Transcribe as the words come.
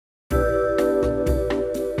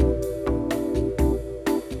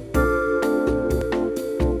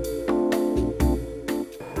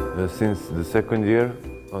Since the second year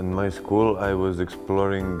on my school, I was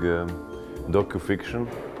exploring docu-fiction,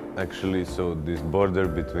 actually, so this border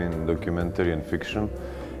between documentary and fiction,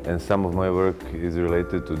 and some of my work is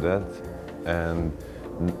related to that. And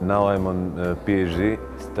now I'm on PhD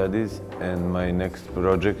studies, and my next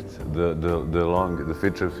project, the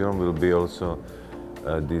feature film, will be also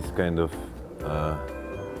this kind of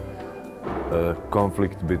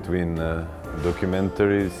conflict between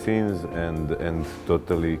documentary scenes and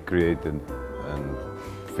totally created and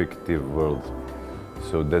fictive world.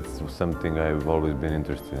 So that's something I've always been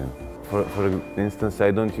interested in. For instance,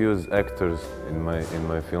 I don't use actors in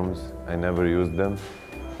my films. I never use them.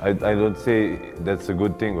 I don't say that's a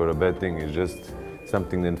good thing or a bad thing. It's just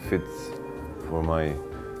something that fits for my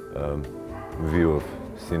view of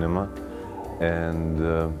cinema. And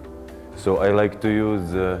so I like to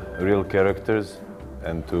use real characters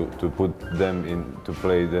and to put them in to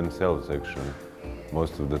play themselves, actually,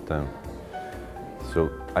 most of the time. So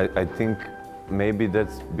I think maybe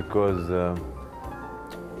that's because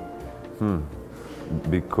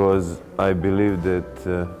I believe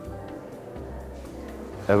that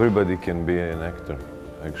everybody can be an actor,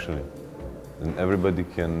 actually, and everybody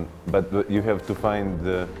can. But you have to find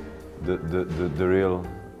the real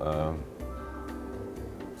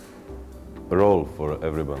role for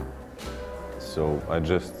everyone. So I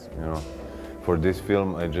just, for this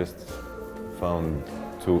film, I just found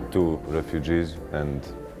two refugees, and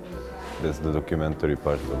that's the documentary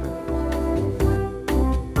part of it.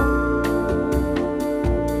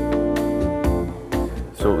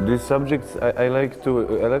 So these subjects, I like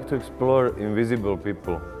to explore invisible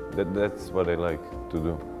people. That's what I like to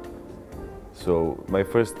do. So my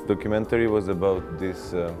first documentary was about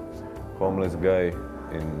this homeless guy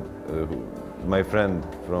my friend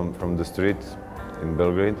from the street in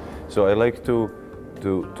Belgrade. So I like to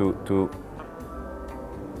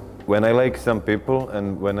when I like some people,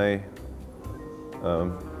 and when I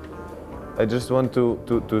just want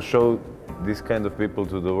to show this kind of people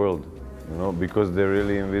to the world, because they're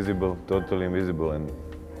really invisible, totally invisible, and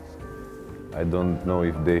I don't know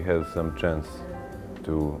if they have some chance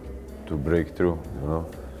to break through,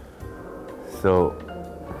 So,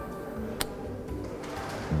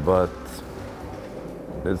 but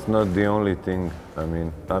it's not the only thing. I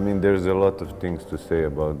mean, there's a lot of things to say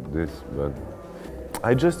about this, but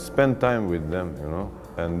I just spend time with them,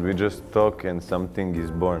 and we just talk, and something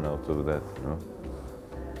is born out of that,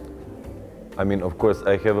 I mean, of course,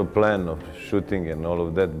 I have a plan of shooting and all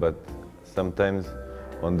of that, but sometimes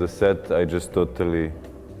on the set, I just totally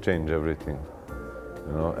change everything,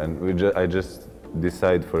 and I just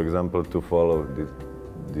decide, for example, to follow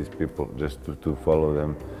these people, just to follow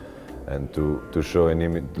them, and to show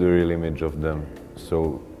the real image of them.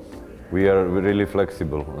 So we are really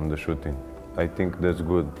flexible on the shooting. I think that's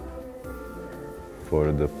good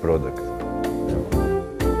for the product.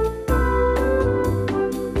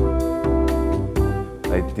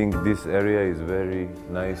 I think this area is very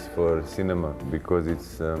nice for cinema because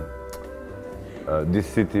it's this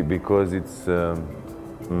city, because it's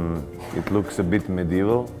it looks a bit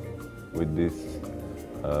medieval with these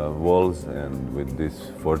walls and with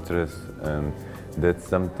this fortress, and that's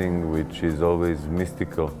something which is always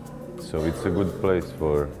mystical. So it's a good place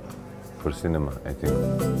for cinema, I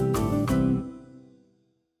think.